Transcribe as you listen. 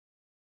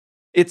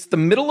It's the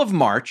middle of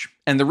March,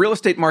 and the real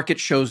estate market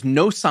shows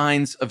no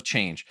signs of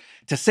change.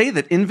 To say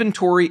that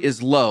inventory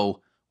is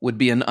low would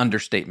be an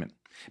understatement.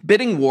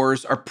 Bidding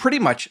wars are pretty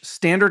much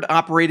standard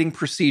operating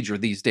procedure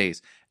these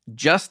days,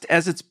 just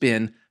as it's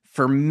been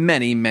for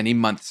many, many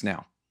months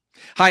now.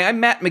 Hi, I'm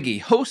Matt McGee,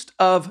 host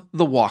of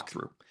The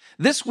Walkthrough.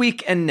 This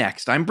week and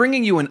next, I'm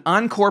bringing you an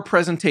encore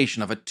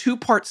presentation of a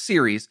two-part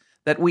series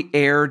that we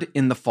aired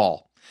in the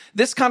fall.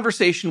 This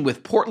conversation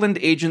with Portland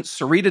agent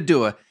Sarita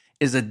Dua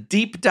is a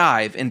deep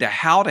dive into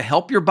how to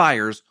help your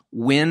buyers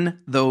win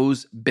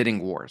those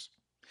bidding wars.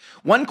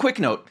 One quick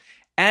note,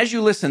 as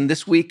you listen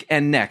this week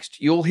and next,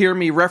 you'll hear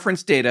me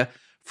reference data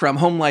from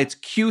HomeLight's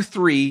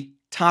Q3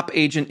 Top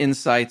Agent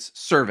Insights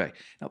survey.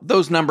 Now,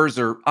 those numbers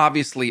are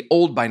obviously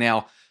old by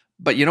now,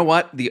 but you know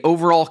what? The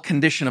overall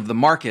condition of the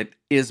market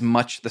is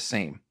much the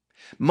same.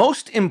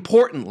 Most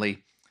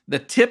importantly, the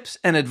tips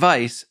and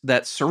advice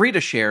that Sarita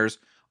shares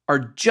are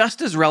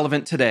just as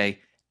relevant today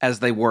as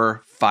they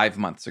were 5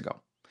 months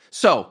ago.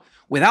 So,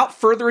 without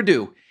further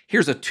ado,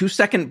 here's a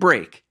 2-second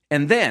break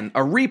and then a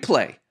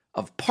replay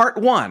of part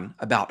 1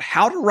 about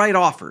how to write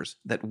offers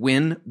that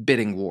win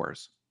bidding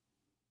wars.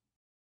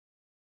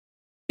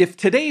 If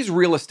today's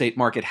real estate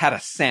market had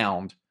a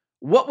sound,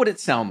 what would it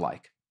sound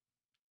like?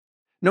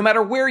 No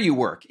matter where you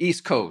work,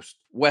 East Coast,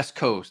 West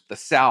Coast, the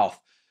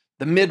South,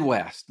 the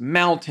Midwest,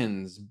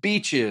 mountains,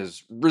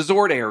 beaches,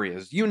 resort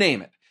areas, you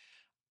name it,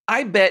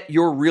 I bet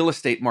your real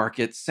estate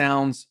market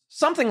sounds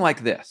something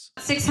like this.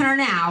 600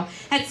 now.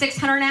 At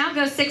 600 now,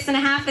 goes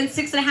 6.5, and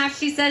 6.5,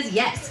 she says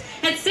yes.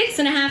 At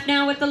 6.5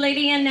 now with the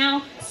lady, and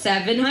now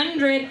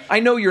 700. I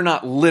know you're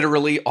not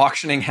literally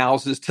auctioning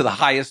houses to the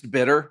highest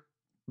bidder,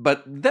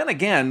 but then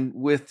again,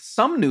 with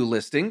some new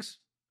listings,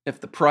 if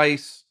the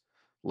price,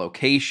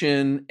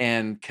 location,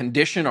 and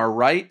condition are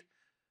right,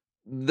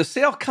 the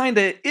sale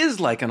kinda is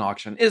like an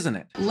auction, isn't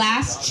it?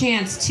 Last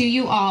chance to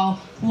you all.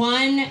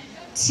 1,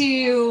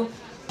 2,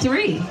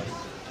 3.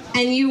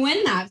 And you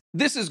win that.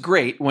 This is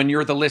great when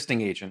you're the listing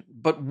agent,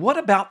 but what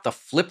about the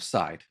flip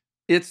side?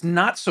 It's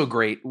not so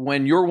great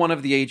when you're one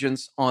of the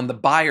agents on the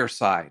buyer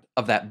side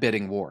of that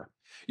bidding war.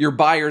 Your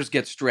buyers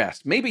get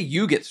stressed. Maybe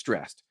you get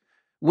stressed.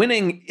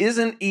 Winning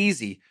isn't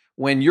easy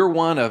when you're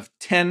one of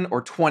 10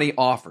 or 20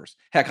 offers.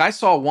 Heck, I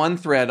saw one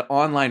thread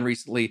online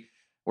recently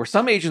where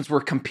some agents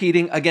were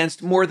competing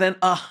against more than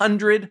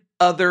 100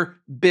 other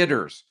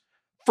bidders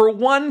for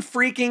one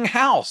freaking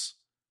house.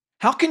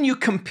 How can you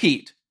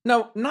compete?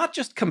 No, not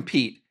just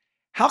compete.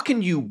 How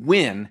can you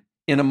win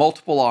in a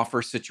multiple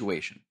offer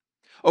situation?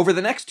 Over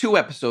the next 2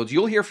 episodes,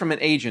 you'll hear from an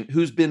agent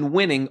who's been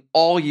winning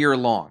all year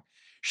long.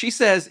 She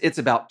says it's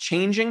about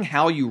changing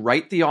how you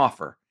write the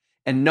offer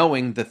and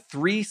knowing the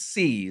 3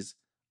 C's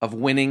of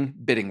winning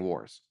bidding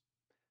wars.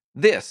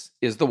 This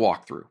is The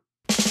Walkthrough.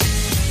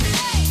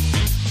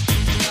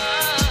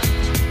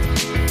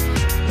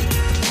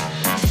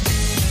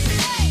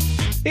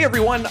 Hey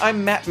everyone,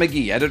 I'm Matt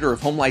McGee, editor of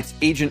HomeLight's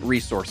Agent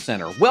Resource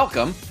Center.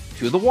 Welcome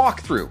to The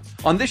Walkthrough.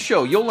 On this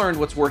show, you'll learn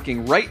what's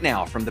working right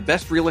now from the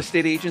best real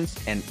estate agents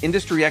and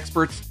industry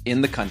experts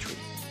in the country.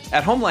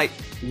 At HomeLight,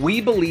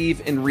 we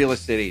believe in real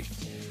estate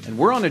agents, and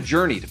we're on a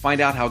journey to find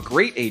out how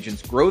great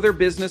agents grow their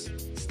business,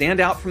 stand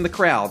out from the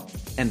crowd,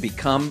 and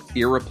become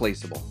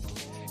irreplaceable.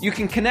 You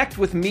can connect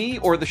with me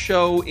or the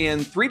show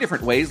in 3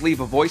 different ways.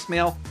 Leave a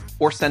voicemail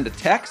or send a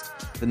text.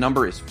 The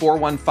number is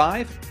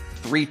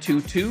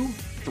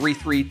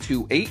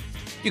 415-322-3328.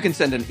 You can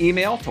send an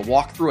email to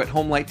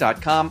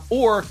walkthrough@homelight.com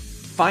or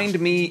find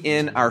me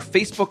in our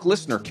Facebook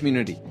listener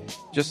community.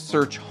 Just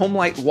search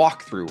HomeLight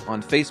Walkthrough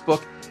on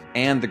Facebook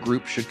and the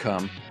group should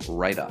come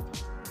right up.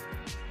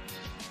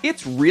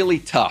 It's really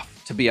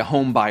tough to be a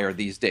home buyer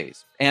these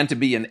days and to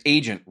be an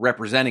agent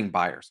representing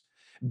buyers.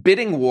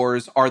 Bidding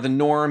wars are the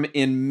norm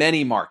in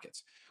many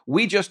markets.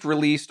 We just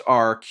released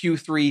our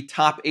Q3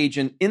 Top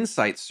Agent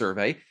Insights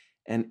survey,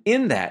 and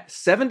in that,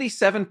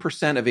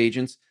 77% of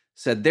agents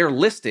said their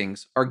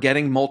listings are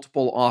getting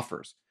multiple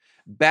offers.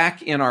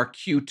 Back in our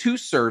Q2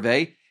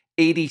 survey,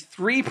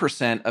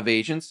 83% of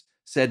agents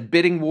said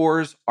bidding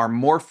wars are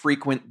more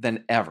frequent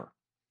than ever.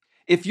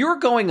 If you're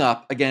going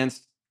up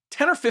against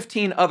 10 or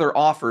 15 other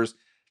offers,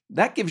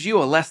 that gives you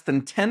a less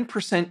than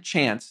 10%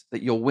 chance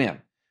that you'll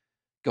win.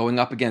 Going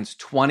up against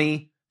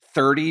 20,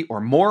 30,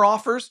 or more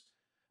offers,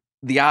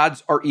 the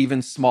odds are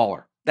even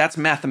smaller. That's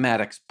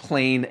mathematics,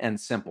 plain and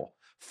simple.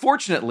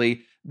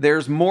 Fortunately,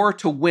 there's more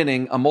to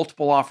winning a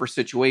multiple offer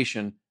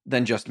situation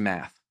than just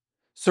math.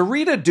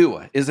 Sarita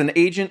Dua is an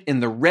agent in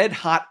the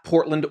red-hot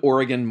Portland,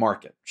 Oregon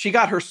market. She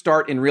got her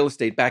start in real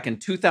estate back in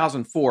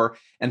 2004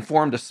 and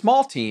formed a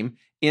small team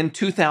in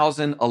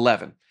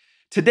 2011.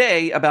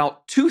 Today,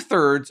 about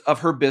 2/3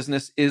 of her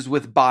business is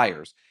with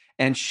buyers,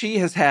 and she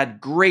has had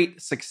great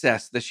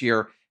success this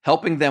year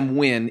helping them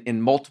win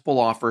in multiple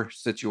offer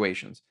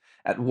situations.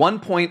 At one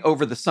point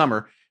over the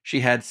summer,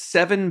 she had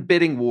 7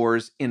 bidding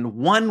wars in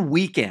one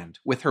weekend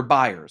with her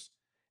buyers,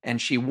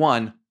 and she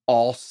won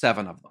all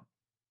 7 of them.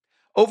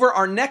 Over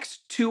our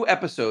next 2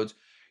 episodes,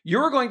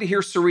 you're going to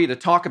hear Sarita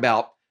talk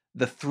about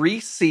the 3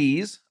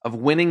 C's of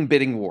winning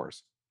bidding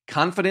wars: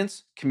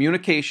 confidence,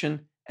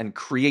 communication, and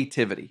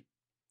creativity.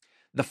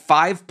 The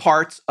 5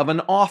 parts of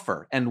an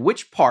offer and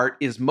which part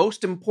is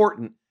most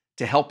important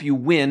to help you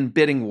win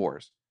bidding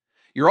wars.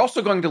 You're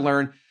also going to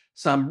learn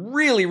some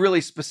really,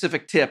 really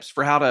specific tips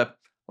for how to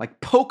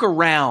poke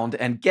around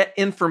and get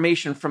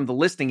information from the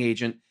listing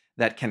agent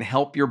that can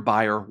help your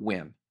buyer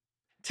win.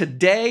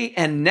 Today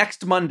and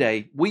next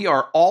Monday, we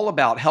are all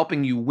about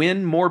helping you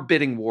win more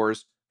bidding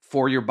wars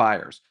for your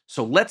buyers.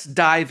 So let's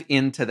dive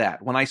into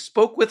that. When I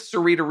spoke with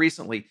Sarita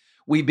recently,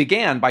 we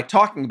began by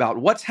talking about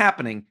what's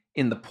happening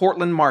in the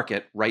Portland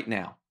market right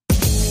now.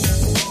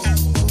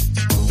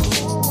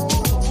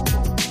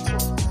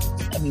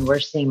 I mean, we're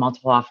seeing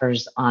multiple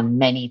offers on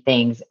many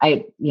things.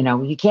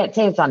 You can't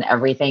say it's on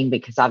everything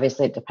because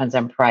obviously it depends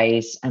on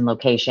price and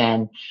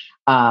location.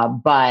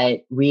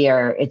 But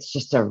it's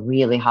just a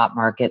really hot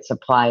market.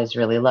 Supply is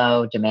really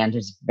low, demand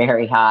is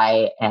very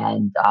high,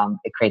 and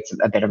it creates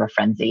a bit of a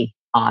frenzy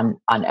on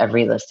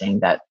every listing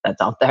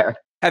that's out there.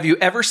 Have you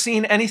ever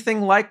seen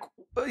anything like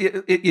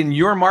in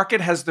your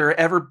market? Has there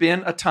ever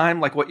been a time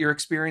like what you're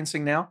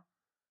experiencing now?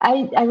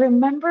 I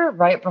remember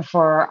right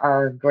before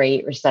our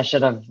great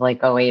recession of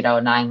like 08,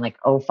 09, like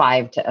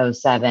 05 to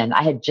 07,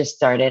 I had just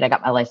started. I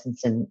got my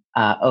license in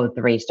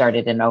 03,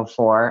 started in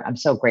 04. I'm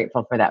so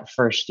grateful for that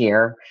first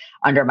year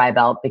under my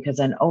belt because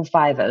in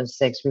 05,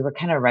 06, we were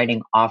kind of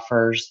writing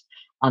offers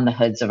on the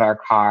hoods of our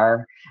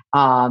car.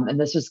 And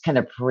this was kind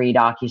of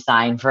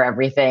pre-DocuSign for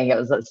everything. It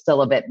was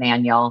still a bit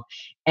manual.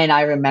 And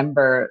I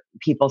remember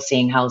people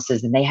seeing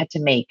houses and they had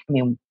to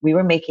we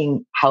were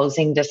making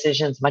housing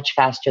decisions much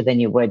faster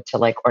than you would to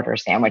like order a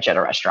sandwich at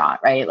a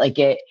restaurant, right? Like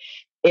it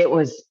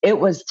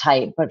was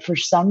tight. But for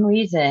some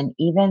reason,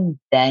 even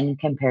then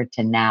compared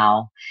to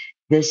now,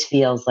 this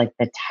feels like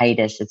the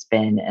tightest it's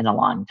been in a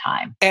long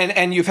time.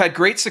 And you've had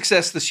great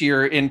success this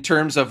year in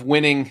terms of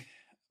winning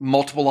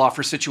multiple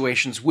offer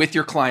situations with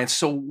your clients.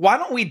 So why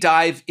don't we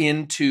dive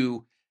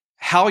into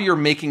how you're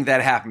making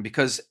that happen?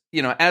 Because,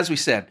 as we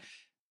said,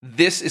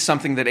 this is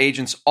something that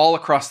agents all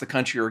across the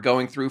country are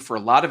going through. For a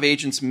lot of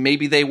agents,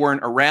 maybe they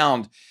weren't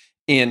around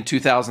in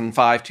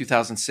 2005,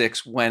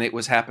 2006 when it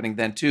was happening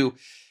then too.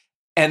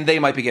 And they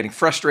might be getting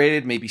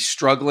frustrated, maybe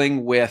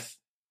struggling with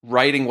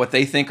writing what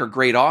they think are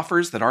great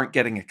offers that aren't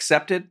getting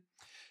accepted.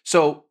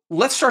 So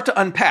let's start to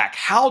unpack.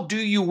 How do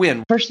you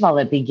win? First of all,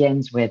 it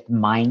begins with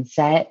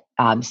mindset,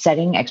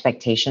 setting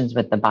expectations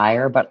with the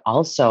buyer, but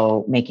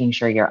also making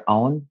sure your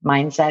own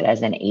mindset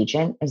as an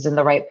agent is in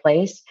the right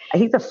place. I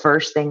think the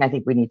first thing I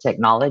think we need to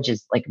acknowledge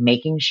is like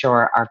making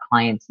sure our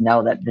clients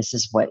know that this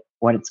is what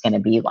it's going to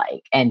be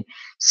like. And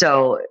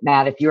so,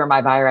 Matt, if you were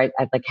my buyer,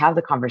 I'd like have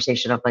the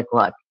conversation of like,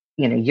 look,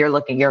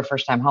 you're a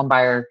first time home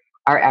buyer.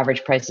 Our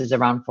average price is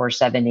around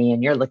 $470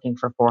 and you're looking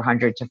for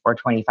 $400 to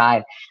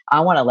 $425. I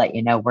want to let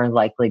you know we're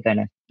likely going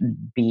to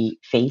be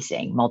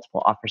facing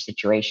multiple offer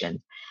situations.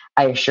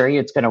 I assure you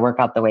it's going to work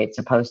out the way it's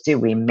supposed to.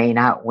 We may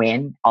not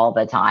win all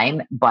the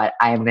time, but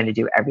I am going to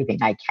do everything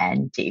I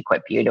can to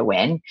equip you to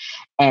win.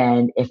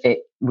 And if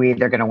we're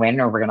either going to win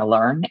or we're going to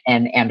learn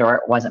and or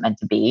it wasn't meant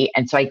to be.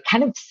 And so I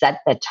kind of set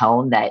the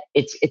tone that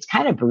it's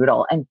kind of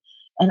brutal. And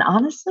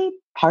honestly,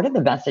 part of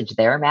the message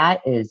there,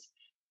 Matt, is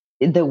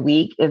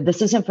if this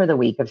isn't for the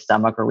weak of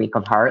stomach or weak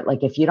of heart,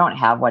 like if you don't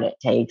have what it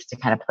takes to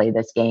kind of play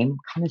this game,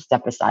 kind of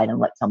step aside and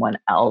let someone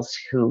else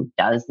who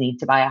does need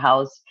to buy a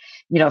house,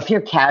 if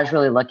you're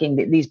casually looking,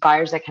 these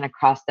buyers that kind of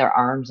cross their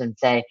arms and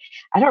say,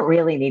 I don't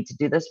really need to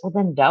do this. Well,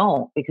 then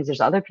don't, because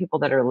there's other people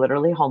that are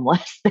literally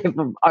homeless. They've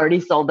already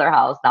sold their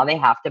house. Now they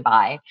have to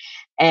buy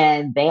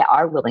and they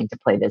are willing to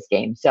play this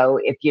game. So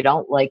if you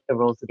don't like the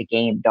rules of the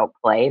game, don't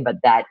play. But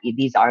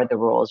these are the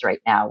rules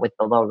right now with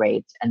the low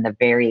rates and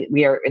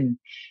we are in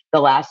the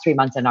last 3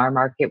 months in our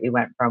market, we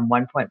went from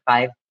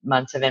 1.5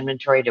 months of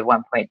inventory to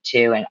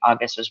 1.2 and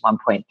August was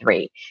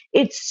 1.3.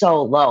 It's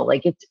so low,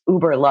 like it's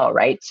uber low,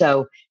 right?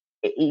 So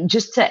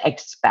just to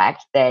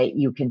expect that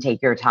you can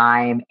take your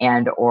time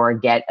and or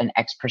get an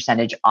X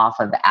percentage off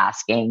of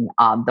asking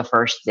the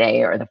first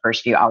day or the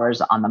first few hours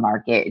on the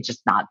market, it's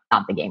just not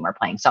the game we're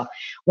playing. So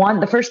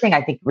the first thing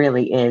I think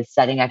really is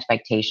setting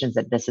expectations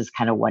that this is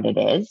kind of what it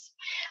is.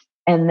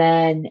 And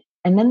then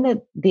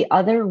the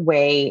other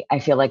way I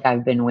feel like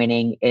I've been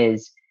winning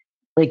is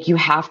like you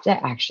have to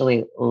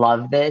actually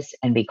love this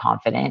and be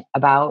confident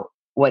about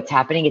what's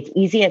happening. It's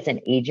easy as an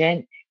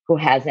agent who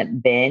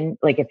hasn't been,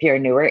 like if you're a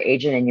newer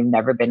agent and you've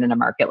never been in a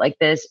market like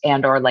this,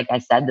 and or like I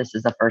said, this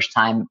is the first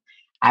time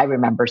I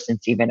remember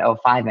since even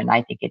 05, and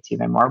I think it's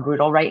even more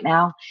brutal right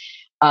now.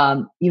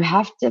 You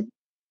have to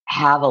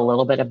have a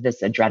little bit of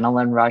this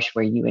adrenaline rush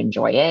where you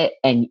enjoy it.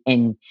 And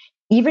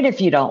even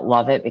if you don't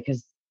love it,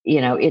 because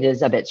it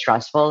is a bit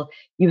stressful,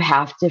 you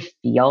have to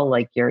feel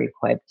like you're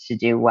equipped to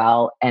do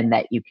well and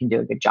that you can do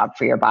a good job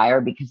for your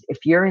buyer. Because if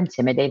you're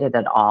intimidated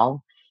at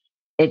all,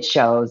 it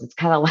shows. It's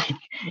kind of like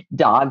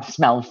dogs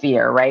smell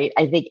fear, right?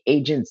 I think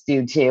agents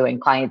do too,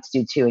 and clients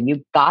do too. And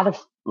you've got to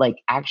like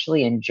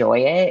actually enjoy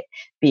it,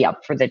 be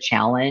up for the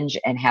challenge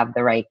and have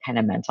the right kind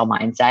of mental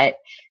mindset.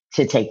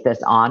 to take this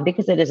on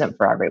because it isn't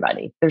for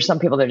everybody. There's some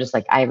people that are just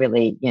like, I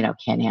really,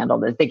 can't handle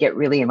this. They get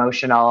really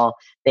emotional.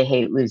 They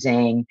hate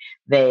losing.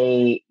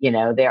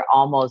 They're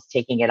almost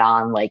taking it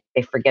on. Like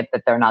they forget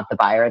that they're not the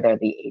buyer, they're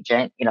the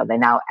agent. They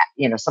now,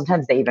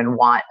 sometimes they even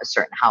want a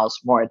certain house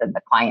more than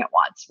the client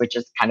wants, which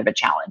is kind of a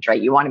challenge,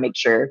 right? You want to make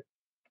sure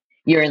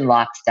you're in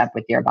lockstep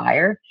with your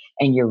buyer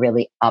and you're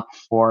really up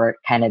for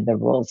kind of the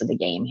rules of the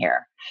game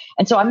here.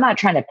 And so I'm not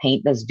trying to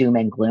paint this doom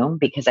and gloom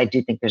because I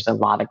do think there's a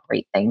lot of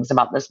great things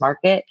about this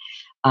market.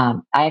 I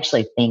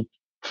actually think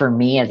for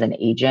me as an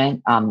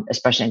agent,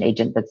 especially an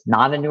agent that's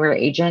not a newer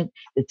agent,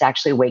 it's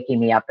actually waking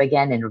me up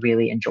again and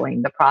really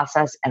enjoying the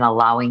process and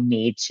allowing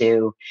me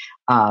to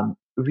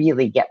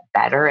really get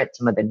better at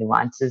some of the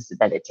nuances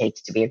that it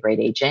takes to be a great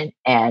agent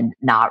and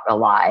not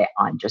rely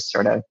on just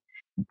sort of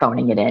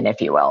phoning it in,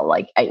 if you will.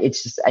 Like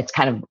it's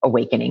kind of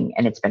awakening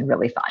and it's been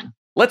really fun.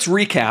 Let's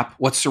recap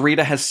what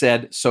Sarita has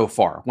said so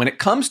far. When it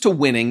comes to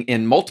winning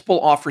in multiple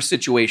offer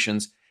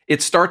situations,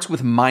 it starts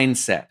with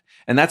mindset.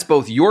 And that's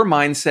both your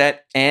mindset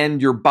and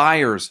your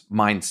buyer's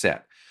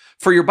mindset.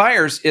 For your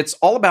buyers, it's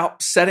all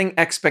about setting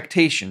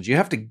expectations. You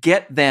have to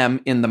get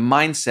them in the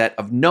mindset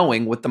of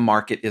knowing what the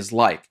market is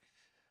like.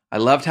 I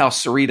loved how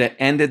Sarita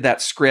ended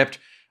that script.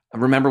 I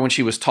remember when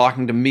she was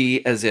talking to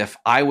me as if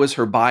I was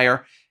her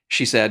buyer,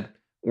 she said,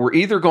 we're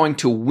either going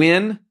to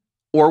win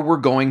or we're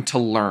going to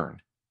learn.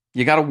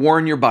 You got to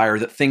warn your buyer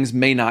that things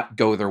may not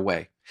go their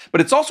way.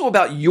 But it's also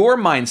about your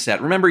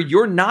mindset. Remember,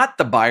 you're not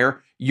the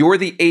buyer, you're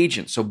the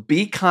agent. So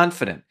be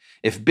confident.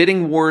 If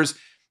bidding wars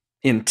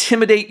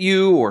intimidate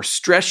you or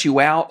stress you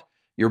out,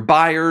 your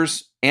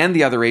buyers and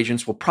the other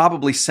agents will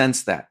probably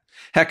sense that.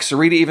 Heck,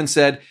 Sarita even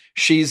said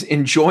she's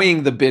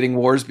enjoying the bidding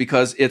wars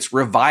because it's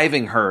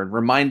reviving her and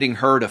reminding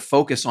her to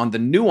focus on the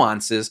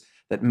nuances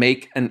that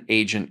make an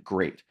agent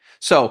great.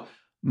 So,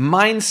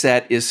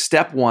 mindset is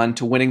step one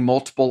to winning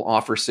multiple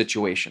offer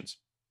situations.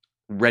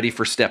 Ready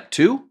for step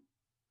two?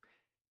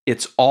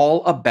 It's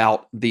all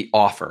about the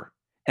offer.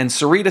 And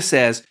Sarita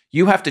says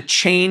you have to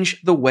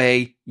change the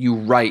way you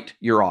write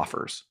your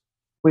offers.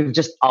 We've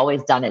just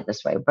always done it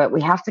this way, but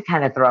we have to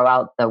kind of throw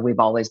out the we've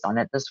always done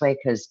it this way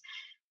because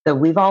the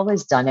we've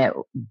always done it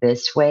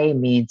this way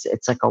means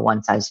it's like a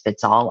one size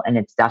fits all, and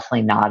it's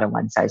definitely not a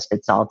one size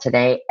fits all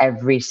today.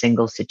 Every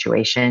single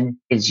situation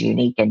is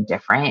unique and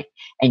different,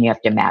 and you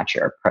have to match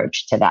your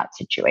approach to that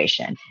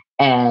situation.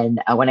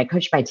 And when I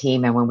coach my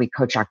team and when we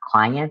coach our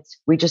clients,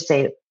 we just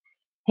say,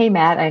 hey,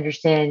 Matt, I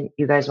understand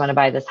you guys want to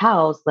buy this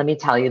house. Let me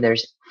tell you,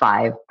 there's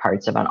 5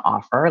 parts of an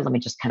offer. Let me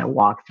just kind of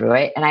walk through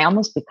it. And I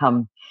almost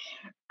become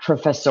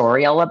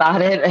professorial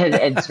about it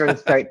and sort of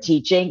start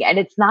teaching. And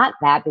it's not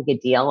that big a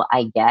deal,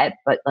 I get,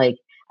 but like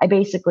I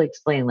basically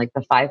explain like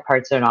the 5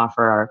 parts of an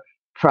offer are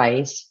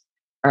price,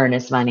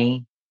 earnest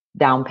money,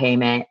 down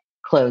payment,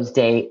 close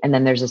date. And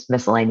then there's this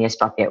miscellaneous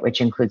bucket,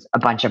 which includes a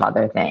bunch of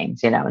other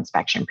things,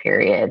 inspection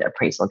period,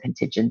 appraisal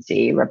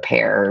contingency,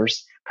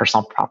 repairs,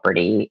 personal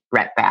property,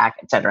 rent back,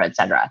 et cetera, et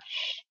cetera.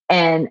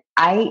 And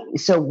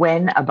so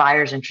when a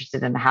buyer's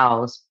interested in the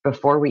house,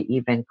 before we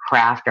even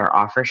craft our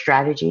offer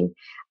strategy,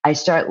 I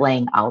start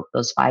laying out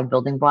those 5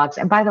 building blocks.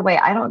 And by the way,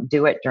 I don't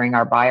do it during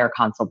our buyer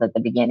consult at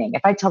the beginning.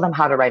 If I tell them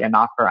how to write an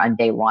offer on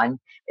day 1,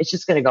 it's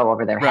just going to go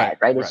over their head,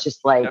 right? It's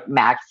just like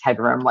max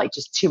headroom, like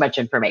just too much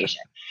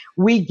information.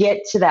 We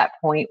get to that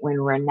point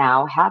when we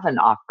now have an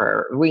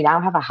offer. We now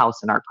have a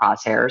house in our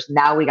crosshairs.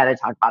 Now we got to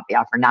talk about the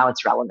offer. Now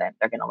it's relevant.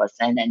 They're going to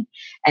listen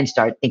and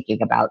start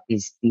thinking about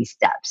these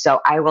steps.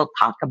 So I will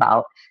talk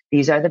about,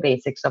 these are the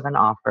basics of an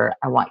offer.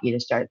 I want you to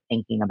start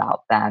thinking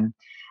about them.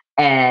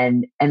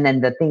 And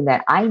then the thing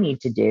that I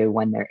need to do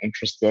when they're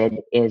interested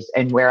is,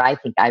 and where I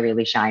think I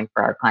really shine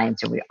for our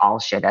clients, and we all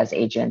should as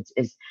agents,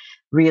 is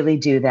really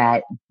do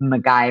that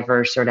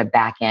MacGyver sort of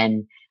back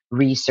end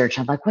research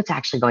on like what's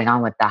actually going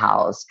on with the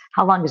house.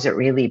 How long has it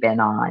really been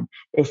on?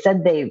 They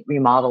said they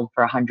remodeled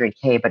for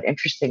 $100K, but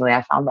interestingly,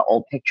 I found the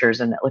old pictures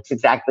and it looks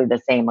exactly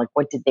the same. Like,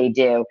 what did they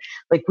do?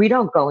 Like, we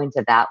don't go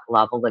into that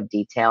level of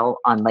detail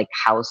on like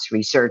house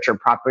research or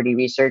property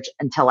research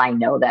until I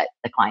know that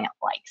the client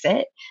likes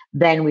it.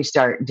 Then we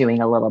start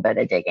doing a little bit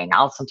of digging.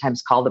 I'll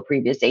sometimes call the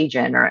previous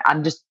agent, or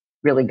I'm just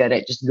really good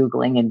at just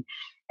Googling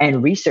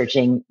and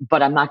researching,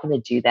 but I'm not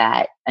going to do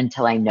that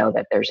until I know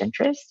that there's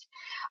interest.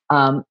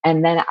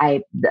 And then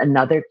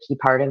another key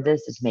part of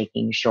this is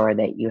making sure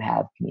that you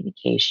have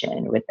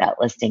communication with that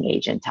listing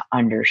agent to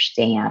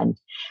understand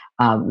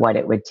what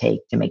it would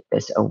take to make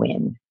this a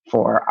win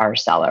for our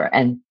seller.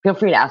 And feel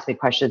free to ask me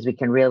questions. We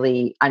can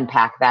really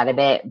unpack that a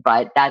bit,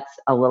 but that's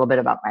a little bit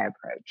about my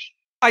approach.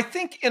 I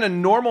think in a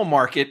normal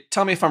market,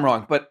 tell me if I'm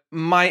wrong, but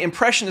my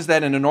impression is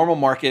that in a normal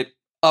market,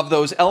 of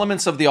those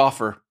elements of the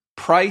offer,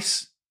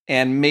 price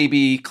and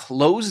maybe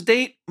close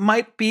date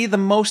might be the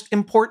most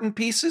important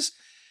pieces.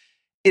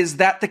 Is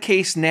that the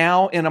case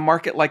now in a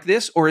market like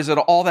this, or is it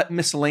all that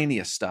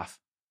miscellaneous stuff?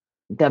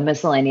 The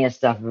miscellaneous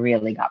stuff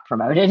really got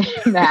promoted,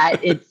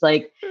 Matt. It's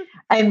like,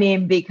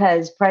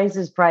 because price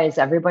is price.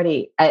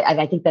 Everybody, and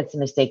I think that's a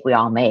mistake we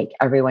all make.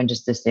 Everyone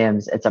just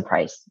assumes it's a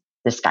price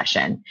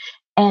discussion.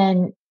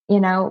 And,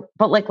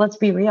 but like, let's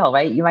be real,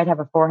 right? You might have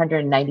a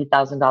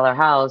 $490,000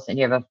 house and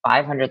you have a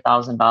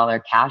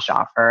 $500,000 cash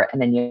offer, and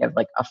then you have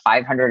like a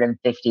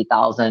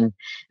 $550,000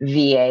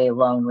 VA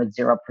loan with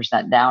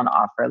 0% down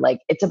offer. Like,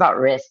 it's about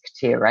risk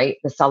too, right?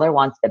 The seller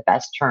wants the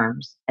best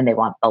terms and they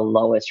want the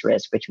lowest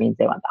risk, which means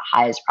they want the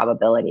highest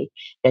probability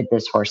that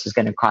this horse is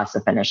going to cross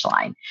the finish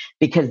line,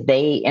 because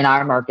in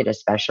our market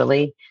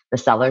especially, the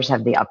sellers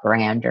have the upper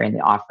hand during the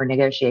offer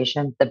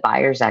negotiation. The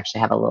buyers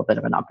actually have a little bit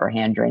of an upper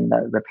hand during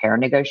the repair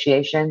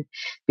negotiation,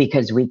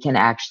 because we can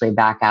actually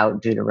back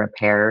out due to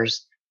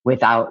repairs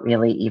without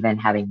really even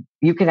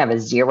you can have a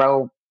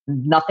zero,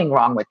 nothing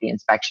wrong with the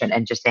inspection,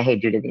 and just say, hey,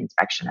 due to the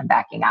inspection, I'm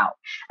backing out.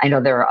 I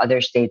know there are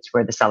other states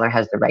where the seller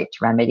has the right to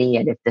remedy.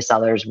 And if the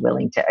seller is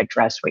willing to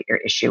address what your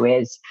issue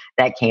is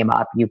that came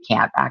up, you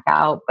can't back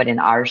out. But in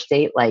our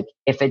state, like,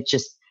 if it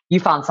just, you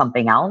found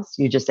something else,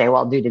 you just say,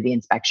 well, due to the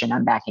inspection,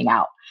 I'm backing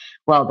out.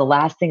 Well, the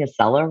last thing a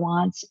seller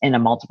wants in a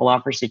multiple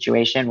offer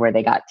situation where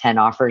they got 10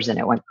 offers and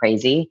it went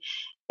crazy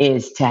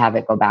is to have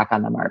it go back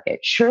on the market.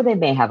 Sure, they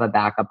may have a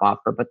backup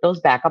offer, but those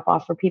backup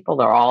offer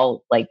people are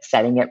all like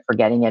setting it,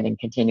 forgetting it, and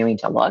continuing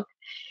to look.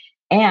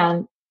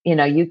 And,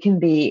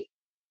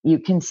 you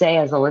can say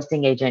as a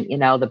listing agent,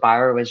 the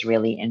buyer was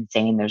really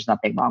insane. There's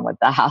nothing wrong with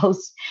the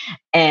house.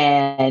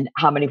 And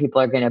how many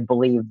people are going to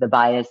believe the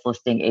biased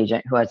listing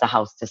agent who has a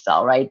house to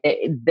sell, right?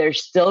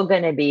 There's still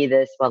going to be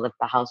this, well, if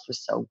the house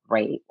was so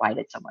great, why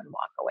did someone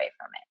walk away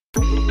from it?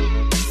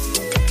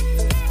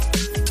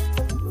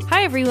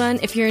 Hi, everyone.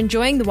 If you're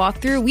enjoying the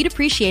walkthrough, we'd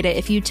appreciate it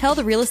if you tell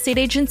the real estate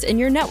agents in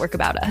your network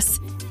about us.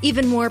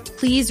 Even more,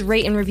 please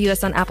rate and review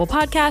us on Apple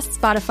Podcasts,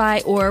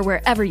 Spotify, or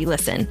wherever you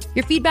listen.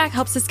 Your feedback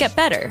helps us get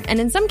better, and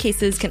in some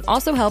cases can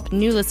also help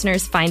new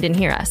listeners find and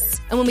hear us.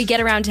 And when we get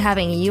around to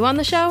having you on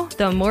the show,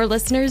 the more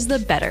listeners, the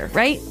better,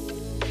 right?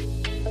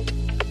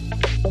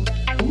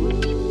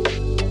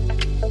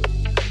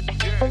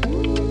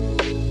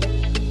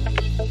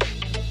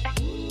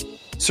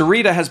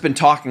 Sarita has been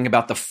talking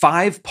about the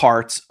 5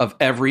 parts of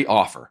every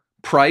offer: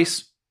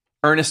 price,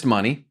 earnest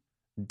money,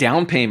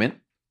 down payment,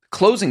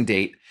 closing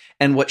date,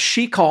 and what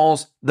she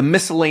calls the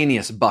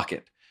miscellaneous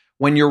bucket.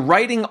 When you're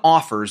writing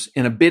offers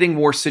in a bidding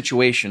war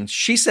situation,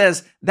 she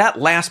says that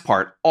last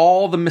part,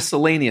 all the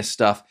miscellaneous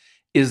stuff,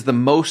 is the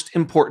most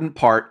important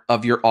part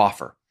of your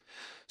offer.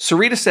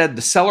 Sarita said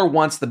the seller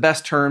wants the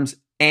best terms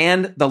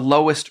and the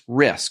lowest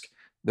risk.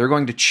 They're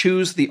going to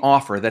choose the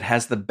offer that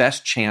has the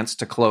best chance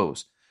to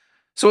close.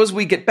 So as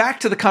we get back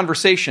to the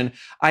conversation,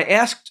 I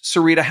asked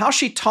Sarita how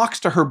she talks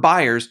to her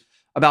buyers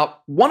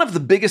about one of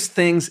the biggest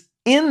things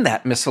in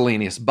that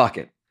miscellaneous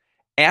bucket: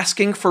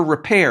 asking for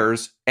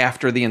repairs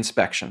after the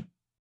inspection.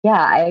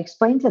 Yeah, I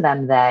explained to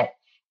them that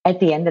at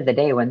the end of the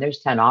day, when there's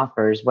 10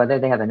 offers, whether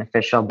they have an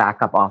official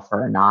backup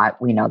offer or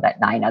not, we know that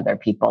 9 other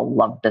people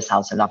love this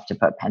house enough to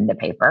put pen to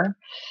paper.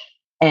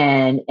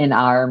 And in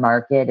our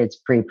market, it's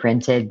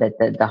pre-printed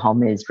that the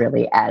home is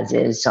really as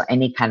is. So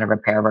any kind of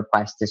repair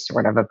request is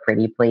sort of a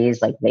pretty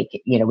please. Like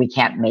we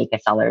can't make a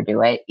seller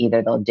do it.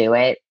 Either they'll do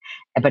it,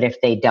 but if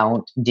they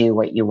don't do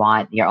what you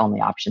want, your only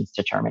option is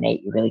to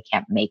terminate. You really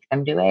can't make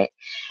them do it.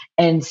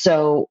 And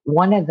so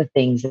one of the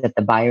things that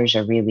the buyers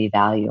are really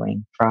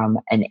valuing from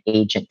an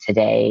agent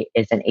today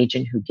is an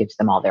agent who gives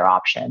them all their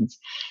options.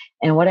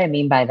 And what I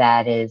mean by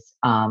that is,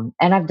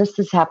 this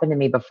has happened to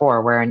me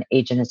before, where an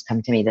agent has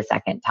come to me the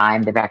second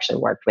time. They've actually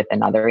worked with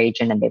another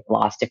agent and they've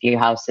lost a few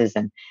houses,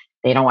 and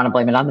they don't want to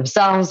blame it on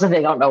themselves. And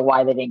they don't know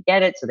why they didn't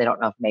get it. So they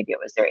don't know if maybe it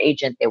was their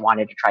agent. They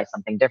wanted to try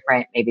something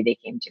different. Maybe they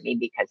came to me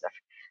because of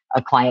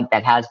a client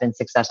that has been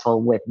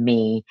successful with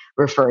me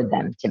referred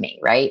them to me,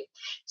 right?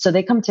 So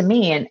they come to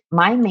me, and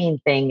my main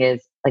thing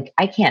is, like,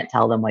 I can't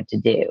tell them what to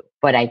do,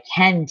 but I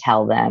can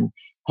tell them,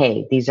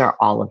 hey, these are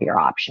all of your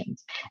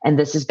options. And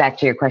this is back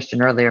to your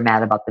question earlier,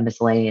 Matt, about the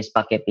miscellaneous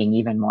bucket being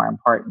even more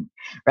important,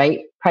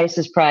 right? Price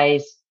is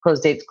price,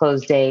 close date's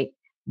close date,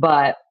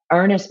 but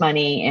earnest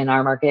money in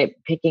our market,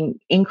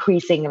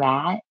 increasing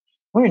that,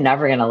 we're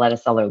never going to let a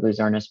seller lose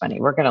earnest money.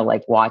 We're going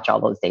to watch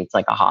all those dates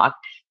like a hawk.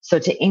 So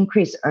to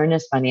increase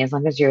earnest money, as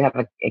long as you have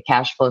a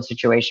cash flow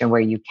situation where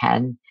you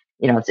can,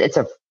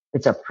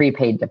 it's a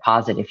prepaid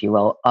deposit, if you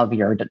will, of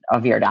your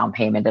down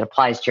payment. It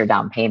applies to your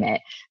down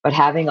payment. But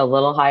having a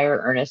little higher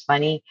earnest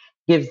money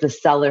gives the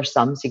seller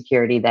some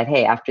security that,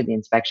 hey, after the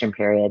inspection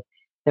period,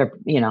 they're,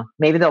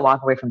 maybe they'll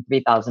walk away from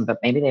 $3,000, but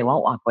maybe they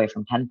won't walk away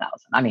from $10,000.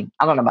 I mean,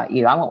 I don't know about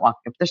you. I won't walk,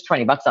 if there's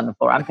 $20 on the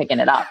floor, I'm picking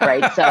it up,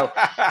 right? So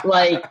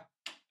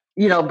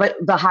but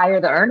the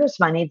higher the earnest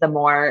money, the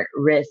more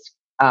risk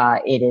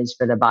it is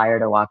for the buyer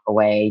to walk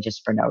away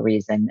just for no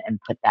reason and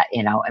put that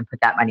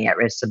money at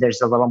risk. So there's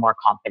a little more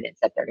confidence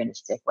that they're going to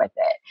stick with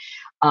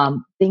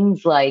it.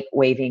 Things like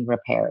waiving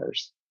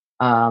repairs,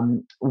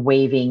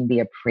 waiving the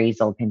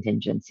appraisal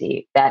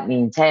contingency. That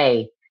means,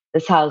 hey,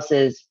 this house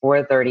is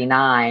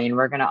 $439.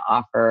 We're going to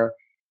offer,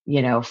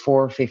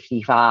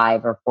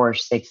 $455 or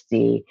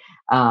 $460.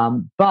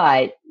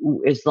 But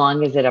as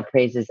long as it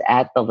appraises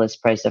at the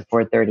list price of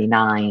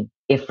 $439,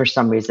 if for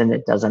some reason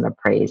it doesn't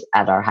appraise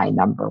at our high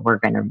number, we're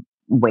going to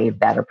waive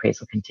that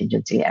appraisal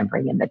contingency and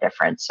bring in the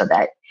difference so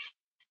that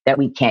that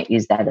we can't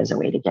use that as a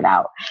way to get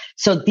out.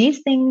 So these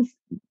things,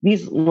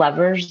 these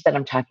levers that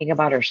I'm talking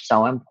about are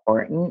so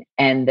important,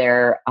 and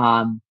they're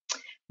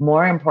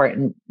more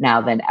important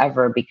now than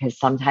ever because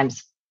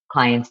sometimes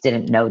clients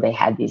didn't know they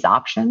had these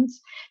options.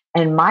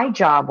 And my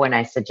job when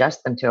I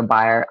suggest them to a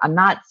buyer, I'm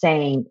not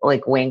saying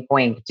like, wink,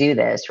 wink, do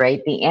this,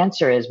 right? The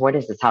answer is, what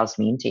does this house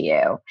mean to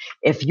you?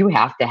 If you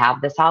have to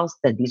have this house,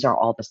 then these are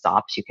all the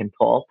stops you can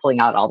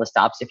pulling out all the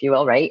stops, if you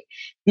will, right?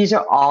 These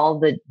are all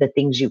the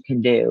things you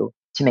can do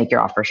to make your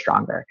offer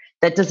stronger.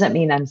 That doesn't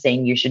mean I'm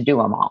saying you should do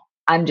them all.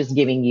 I'm just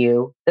giving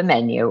you the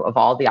menu of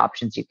all the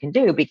options you can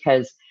do,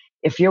 because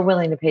if you're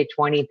willing to pay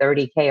 20,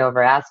 30K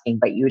over asking,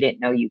 but you didn't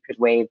know you could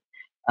waive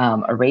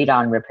a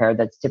radon repair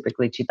that's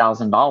typically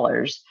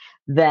 $2,000,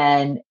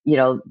 then,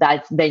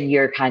 then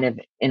you're kind of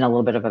in a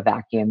little bit of a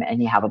vacuum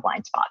and you have a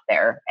blind spot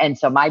there. And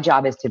so my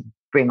job is to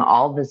bring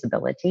all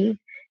visibility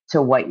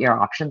to what your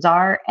options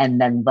are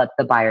and then let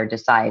the buyer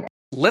decide.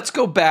 Let's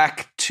go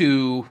back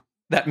to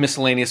that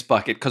miscellaneous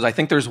bucket, because I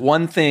think there's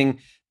one thing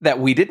that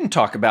we didn't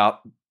talk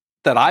about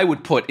that I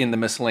would put in the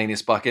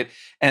miscellaneous bucket,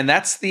 and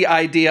that's the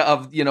idea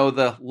of,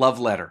 the love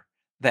letter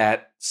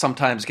that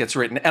sometimes gets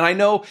written. And I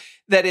know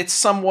that it's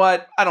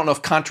somewhat, I don't know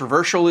if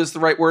controversial is the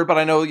right word, but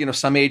I know,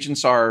 some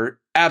agents are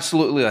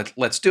absolutely,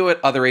 let's do it.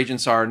 Other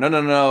agents are,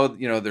 no,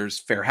 there's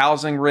fair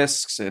housing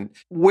risks. And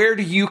where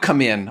do you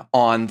come in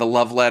on the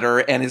love letter?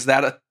 And is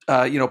that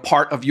a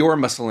part of your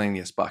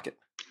miscellaneous bucket?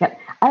 Yep.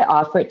 I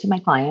offer it to my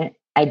client.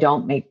 I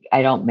don't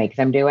make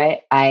them do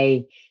it.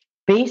 I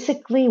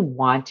basically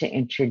want to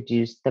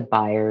introduce the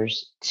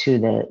buyers to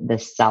the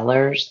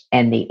sellers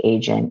and the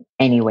agent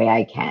any way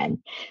I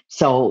can.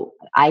 So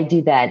I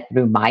do that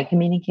through my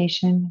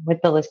communication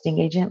with the listing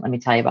agent. Let me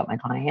tell you about my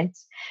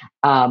clients.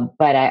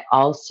 But I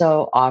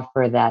also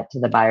offer that to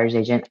the buyer's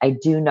agent. I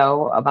do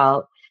know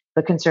about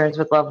the concerns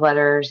with love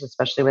letters,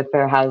 especially with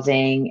fair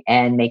housing,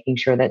 and making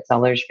sure that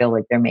sellers feel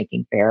like they're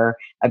making fair,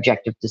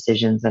 objective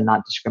decisions and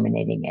not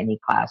discriminating any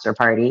class or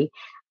party.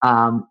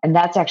 And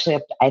that's actually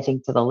up, I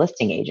think, to the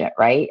listing agent,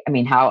 right? I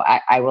mean,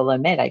 I will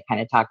admit, I kind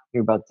of talk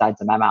through both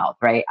sides of my mouth,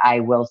 right? I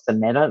will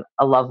submit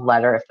a love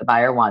letter if the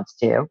buyer wants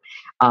to.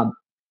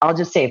 I'll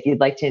just say, if you'd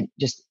like to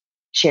just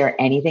share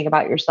anything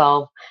about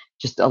yourself,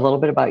 just a little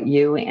bit about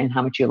you and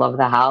how much you love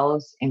the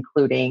house,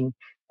 including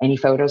any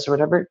photos or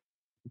whatever,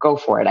 go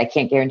for it. I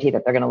can't guarantee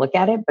that they're going to look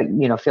at it, but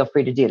feel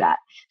free to do that.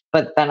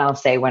 But then I'll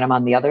say, when I'm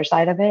on the other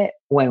side of it,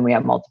 when we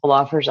have multiple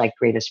offers, I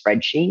create a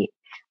spreadsheet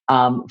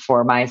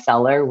for my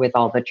seller with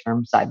all the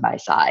terms side by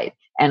side.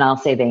 And I'll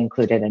say they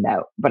included a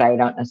note, but I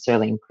don't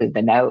necessarily include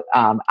the note.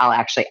 I'll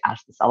actually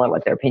ask the seller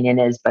what their opinion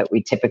is, but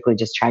we typically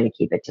just try to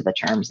keep it to the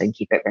terms and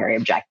keep it very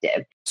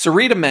objective.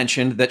 Sarita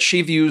mentioned that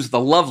she views the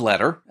love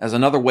letter as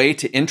another way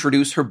to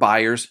introduce her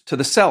buyers to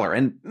the seller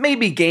and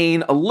maybe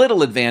gain a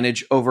little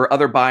advantage over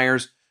other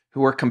buyers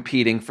who are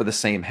competing for the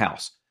same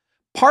house.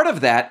 Part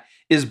of that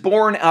is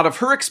born out of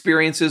her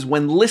experiences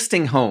when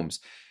listing homes.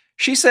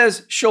 She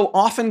says she'll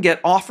often get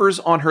offers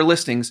on her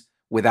listings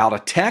without a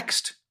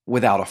text,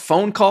 without a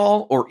phone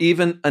call, or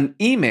even an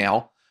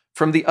email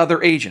from the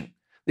other agent.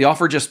 The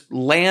offer just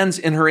lands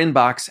in her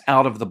inbox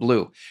out of the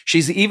blue.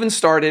 She's even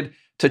started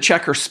to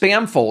check her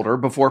spam folder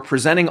before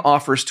presenting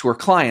offers to her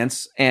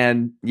clients,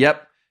 and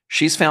yep,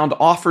 she's found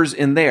offers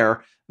in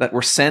there that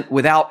were sent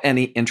without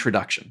any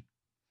introduction.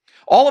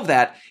 All of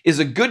that is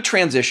a good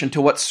transition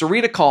to what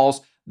Sarita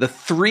calls the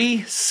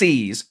 3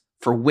 C's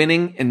for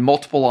winning in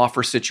multiple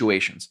offer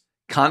situations: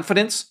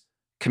 confidence,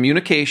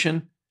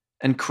 communication,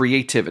 and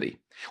creativity.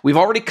 We've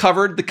already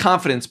covered the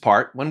confidence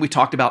part when we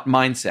talked about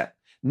mindset.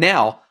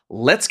 Now,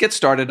 let's get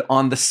started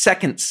on the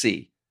second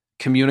C,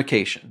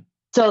 communication.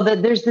 So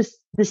there's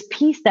this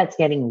piece that's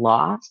getting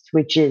lost,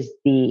 which is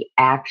the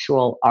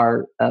actual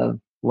art of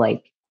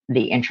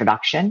the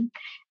introduction.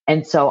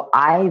 And so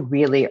I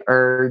really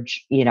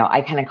urge,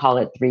 I kind of call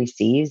it 3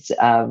 C's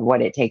of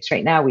what it takes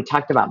right now. We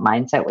talked about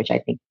mindset, which I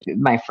think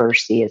my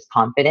first C is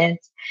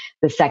confidence.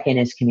 The second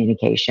is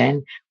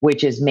communication,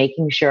 which is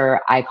making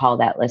sure I call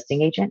that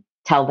listing agent,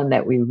 tell them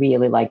that we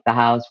really like the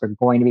house, we're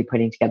going to be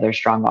putting together a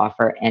strong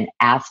offer, and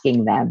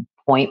asking them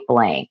point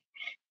blank,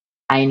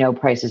 I know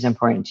price is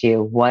important to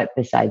you. What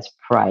besides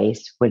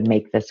price would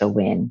make this a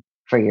win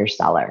for your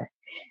seller?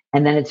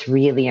 And then it's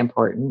really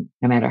important,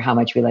 no matter how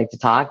much we like to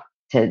talk,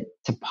 to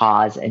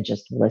pause and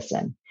just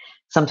listen.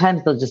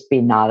 Sometimes they'll just be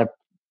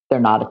they're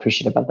not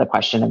appreciative of the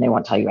question and they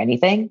won't tell you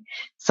anything.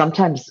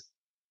 Sometimes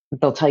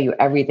they'll tell you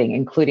everything,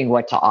 including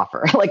what to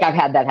offer. I've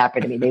had that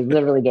happen to me. They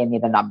literally gave me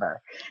the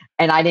number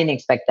and I didn't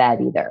expect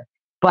that either.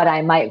 But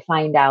I might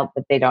find out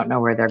that they don't know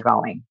where they're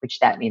going, which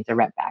that means the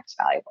rent back's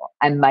valuable.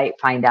 I might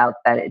find out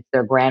that it's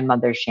their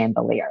grandmother's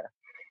chandelier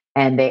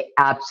and they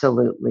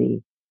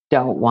absolutely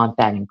don't want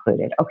that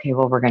included. Okay,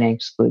 well, we're going to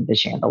exclude the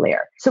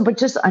chandelier. So, but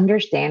just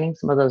understanding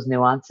some of those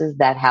nuances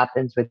that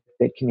happens with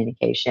good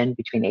communication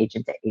between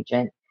agent to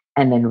agent,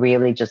 and then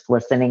really just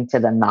listening to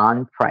the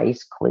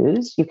non-price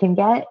clues you can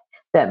get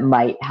that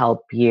might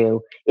help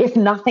you. If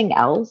nothing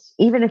else,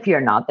 even if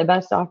you're not the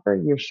best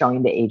offer, you're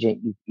showing the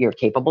agent you're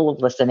capable of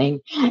listening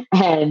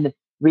and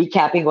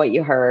recapping what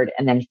you heard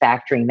and then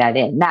factoring that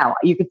in. Now,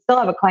 you could still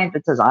have a client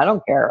that says, I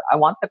don't care. I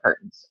want the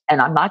curtains and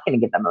I'm not going to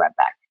give them a rent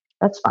back.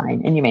 That's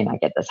fine. And you may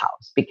not get this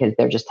house because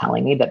they're just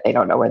telling me that they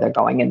don't know where they're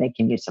going and they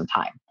can use some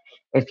time.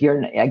 If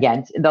you're,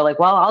 again, they're like,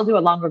 well, I'll do a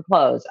longer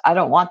close. I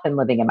don't want them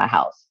living in my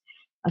house.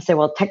 I say,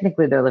 well,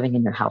 technically they're living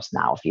in your house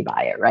now if you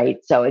buy it, right?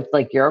 So it's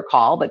like your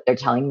call, but they're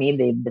telling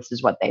me this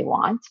is what they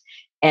want.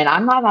 And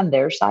I'm not on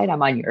their side,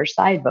 I'm on your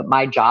side, but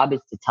my job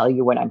is to tell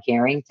you what I'm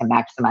hearing to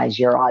maximize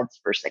your odds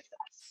for success.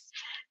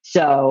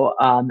 So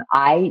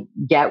I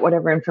get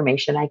whatever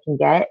information I can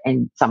get,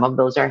 and some of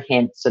those are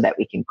hints so that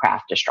we can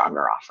craft a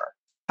stronger offer.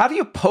 How do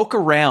you poke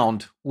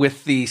around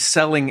with the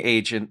selling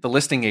agent, the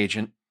listing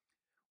agent,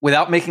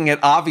 without making it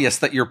obvious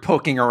that you're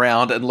poking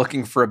around and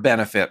looking for a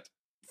benefit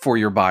for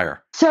your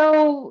buyer?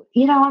 So,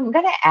 I'm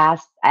going to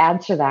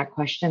answer that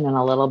question in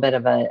a little bit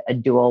of a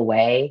dual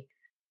way.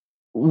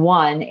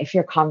 One, if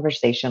you're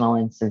conversational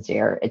and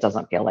sincere, it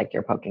doesn't feel like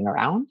you're poking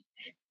around.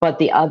 But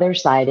the other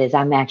side is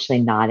I'm actually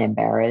not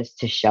embarrassed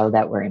to show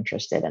that we're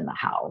interested in the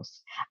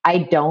house. I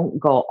don't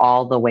go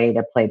all the way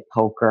to play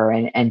poker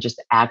and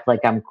just act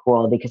like I'm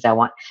cool because I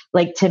want,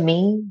 to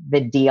me,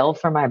 the deal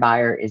for my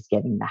buyer is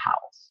getting the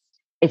house.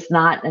 It's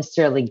not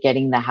necessarily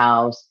getting the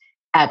house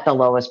at the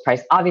lowest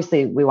price.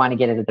 Obviously, we want to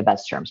get it at the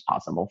best terms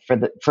possible for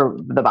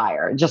the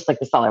buyer, just like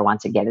the seller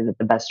wants to get it at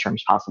the best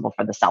terms possible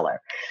for the seller.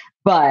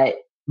 But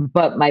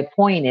my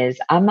point is,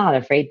 I'm not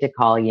afraid to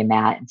call you,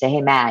 Matt, and say,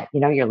 hey, Matt,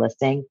 your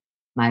listing,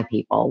 my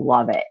people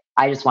love it.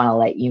 I just want to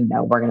let you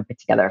know we're going to put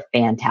together a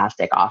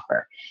fantastic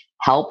offer.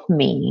 Help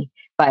me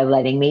by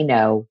letting me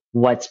know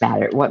what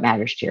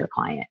matters to your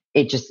client.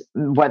 It just,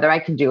 whether I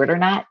can do it or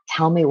not,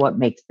 tell me what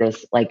makes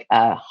this like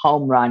a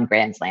home run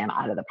grand slam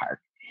out of the park.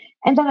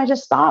 And then I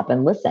just stop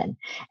and listen.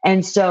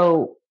 And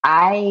so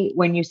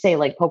when you say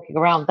like poking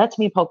around, that's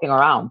me poking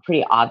around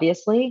pretty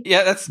obviously.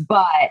 Yeah,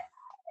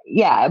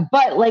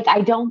 but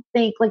I don't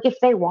think if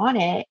they want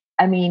it,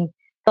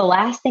 the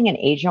last thing an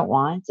agent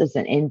wants is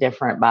an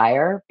indifferent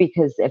buyer,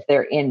 because if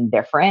they're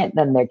indifferent,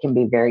 then they can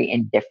be very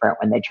indifferent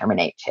when they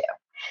terminate too,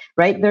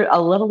 right?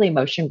 A little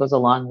emotion goes a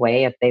long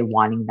way if they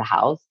wanting the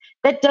house.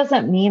 That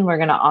doesn't mean we're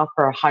going to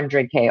offer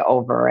 $100K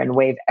over and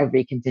waive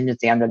every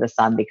contingency under the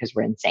sun because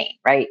we're insane,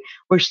 right?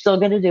 We're still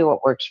going to do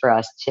what works for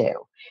us too.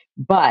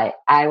 But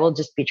I will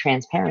just be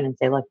transparent and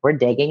say, look, we're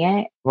digging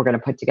it. We're going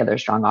to put together a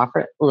strong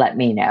offer. Let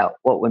me know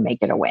what would make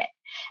it a win.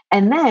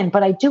 And then,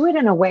 but I do it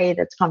in a way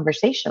that's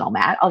conversational,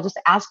 Matt. I'll just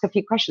ask a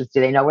few questions.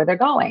 Do they know where they're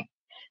going?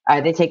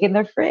 Are they taking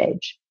their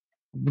fridge?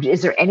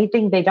 Is there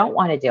anything they don't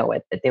want to deal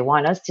with that they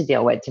want us to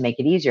deal with to make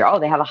it easier? Oh,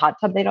 they have a hot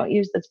tub they don't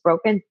use that's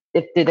broken.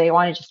 Do they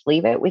want to just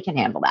leave it? We can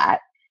handle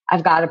that.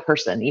 I've got a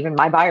person, even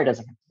my buyer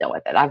doesn't have to deal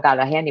with it. I've got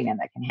a handyman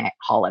that can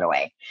haul it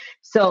away.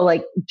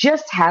 So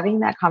just having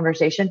that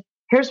conversation,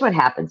 here's what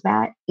happens,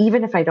 Matt.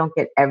 Even if I don't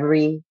get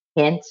every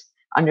hint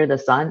under the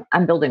sun,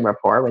 I'm building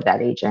rapport with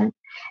that agent.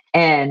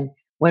 And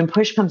when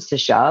push comes to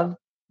shove,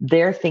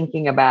 they're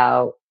thinking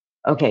about,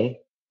 okay,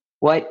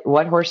 what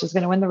horse is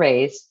going to win the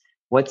race?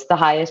 What's the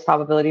highest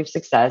probability of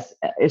success,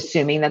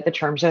 assuming that the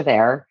terms are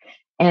there?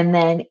 And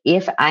then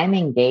if I'm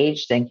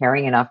engaged and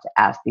caring enough to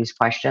ask these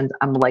questions,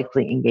 I'm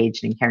likely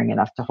engaged and caring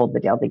enough to hold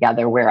the deal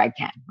together where I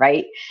can,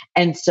 right?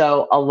 And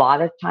so a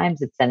lot of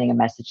times it's sending a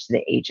message to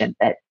the agent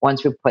that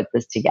once we put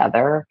this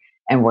together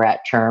and we're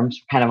at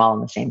terms, we're kind of all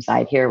on the same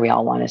side here. We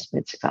all want a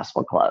smooth,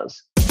 successful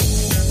close.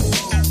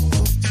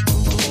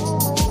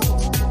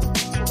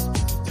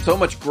 So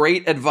much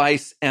great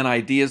advice and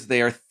ideas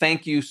there.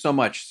 Thank you so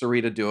much,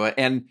 Sarita Dua.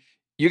 And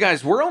you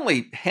guys, we're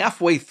only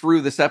halfway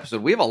through this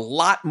episode. We have a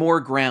lot more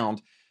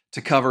ground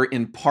to cover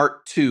in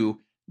part 2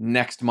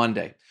 next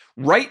Monday.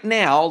 Right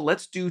now,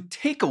 let's do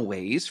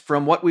takeaways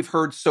from what we've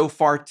heard so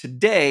far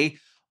today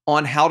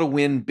on how to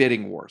win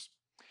bidding wars.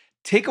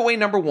 Takeaway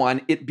number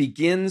 1, it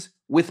begins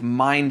with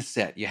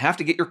mindset. You have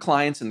to get your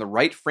clients in the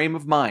right frame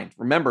of mind.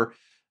 Remember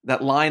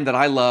that line that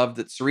I love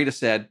that Sarita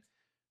said,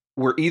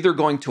 we're either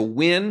going to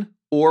win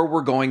or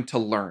we're going to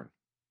learn.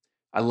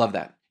 I love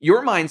that.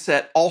 Your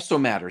mindset also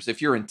matters.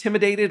 If you're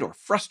intimidated or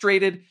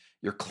frustrated,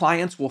 your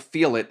clients will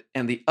feel it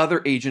and the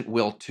other agent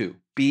will too.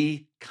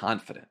 Be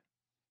confident.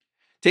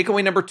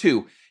 Takeaway number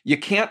 2, you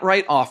can't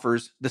write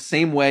offers the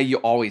same way you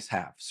always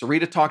have.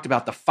 Sarita talked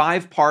about the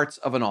 5 parts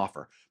of an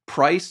offer: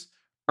 price,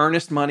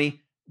 earnest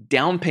money,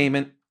 down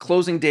payment,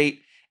 closing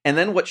date, and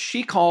then what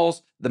she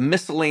calls the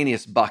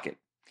miscellaneous bucket.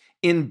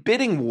 In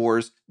bidding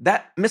wars,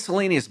 that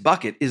miscellaneous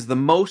bucket is the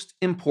most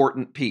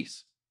important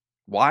piece.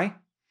 Why?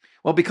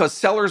 Well, because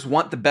sellers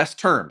want the best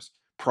terms,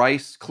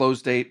 price,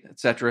 close date,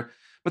 etc.,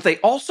 but they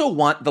also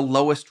want the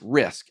lowest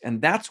risk,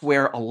 and that's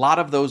where a lot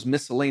of those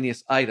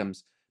miscellaneous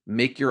items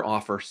make your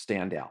offer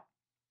stand out.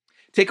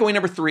 Takeaway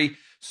number 3,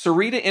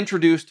 Sarita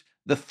introduced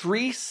the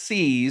 3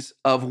 C's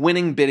of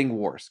winning bidding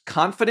wars: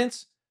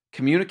 confidence,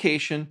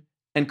 communication,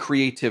 and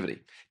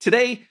creativity.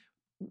 Today,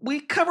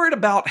 we covered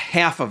about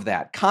half of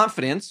that.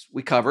 Confidence,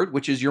 we covered,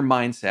 which is your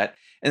mindset,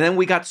 and then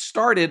we got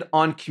started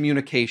on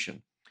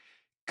communication.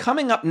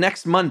 Coming up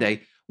next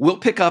Monday, we'll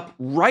pick up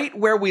right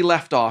where we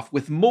left off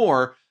with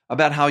more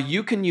about how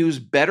you can use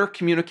better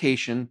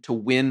communication to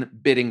win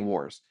bidding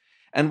wars.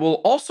 And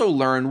we'll also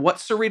learn what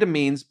Sarita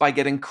means by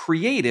getting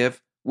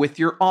creative with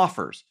your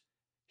offers.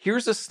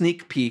 Here's a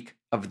sneak peek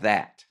of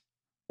that.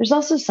 There's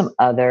also some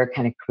other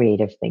kind of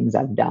creative things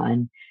I've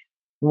done.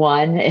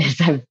 One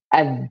is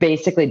I've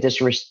basically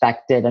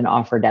disrespected an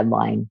offer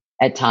deadline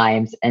at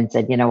times and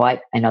said, you know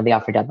what? I know the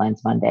offer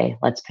deadline's Monday.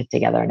 Let's put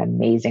together an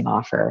amazing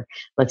offer.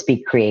 Let's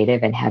be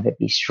creative and have it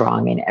be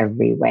strong in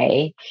every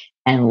way.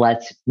 And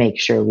let's make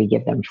sure we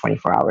give them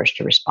 24 hours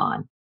to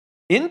respond.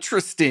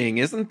 Interesting,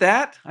 isn't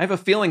that? I have a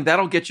feeling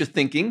that'll get you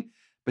thinking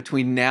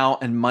between now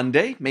and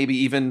Monday, maybe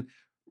even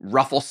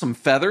ruffle some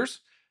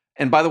feathers.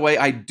 And by the way,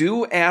 I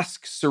do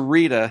ask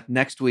Sarita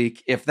next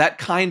week if that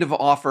kind of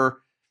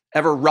offer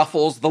ever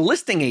ruffles the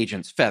listing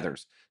agent's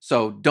feathers.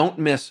 So don't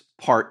miss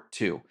part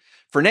 2.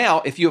 For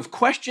now, if you have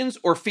questions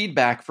or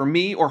feedback for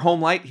me or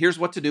Homelight, here's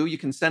what to do. You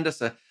can send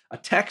us a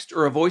text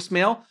or a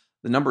voicemail.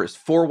 The number is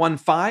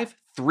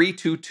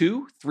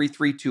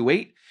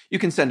 415-322-3328. You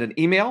can send an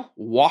email,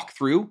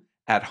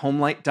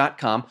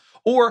 walkthrough@homelight.com,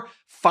 or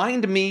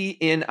find me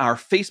in our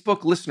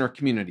Facebook listener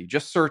community.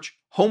 Just search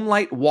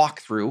Homelight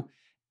Walkthrough,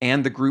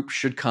 and the group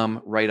should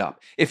come right up.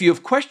 If you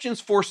have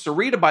questions for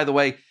Sarita, by the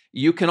way,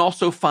 you can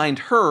also find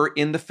her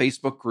in the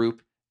Facebook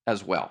group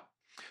as well.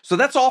 So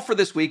that's all for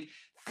this week.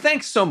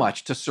 Thanks so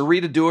much to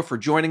Sarita Dua for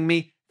joining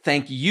me.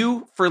 Thank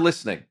you for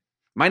listening.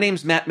 My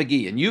name's Matt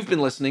McGee, and you've been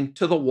listening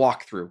to The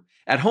Walkthrough.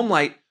 At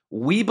Homelight,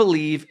 we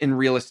believe in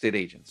real estate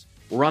agents.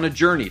 We're on a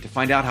journey to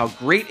find out how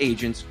great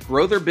agents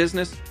grow their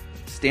business,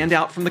 stand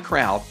out from the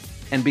crowd,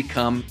 and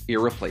become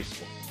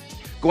irreplaceable.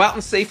 Go out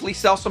and safely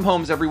sell some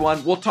homes,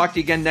 everyone. We'll talk to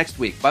you again next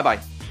week. Bye-bye.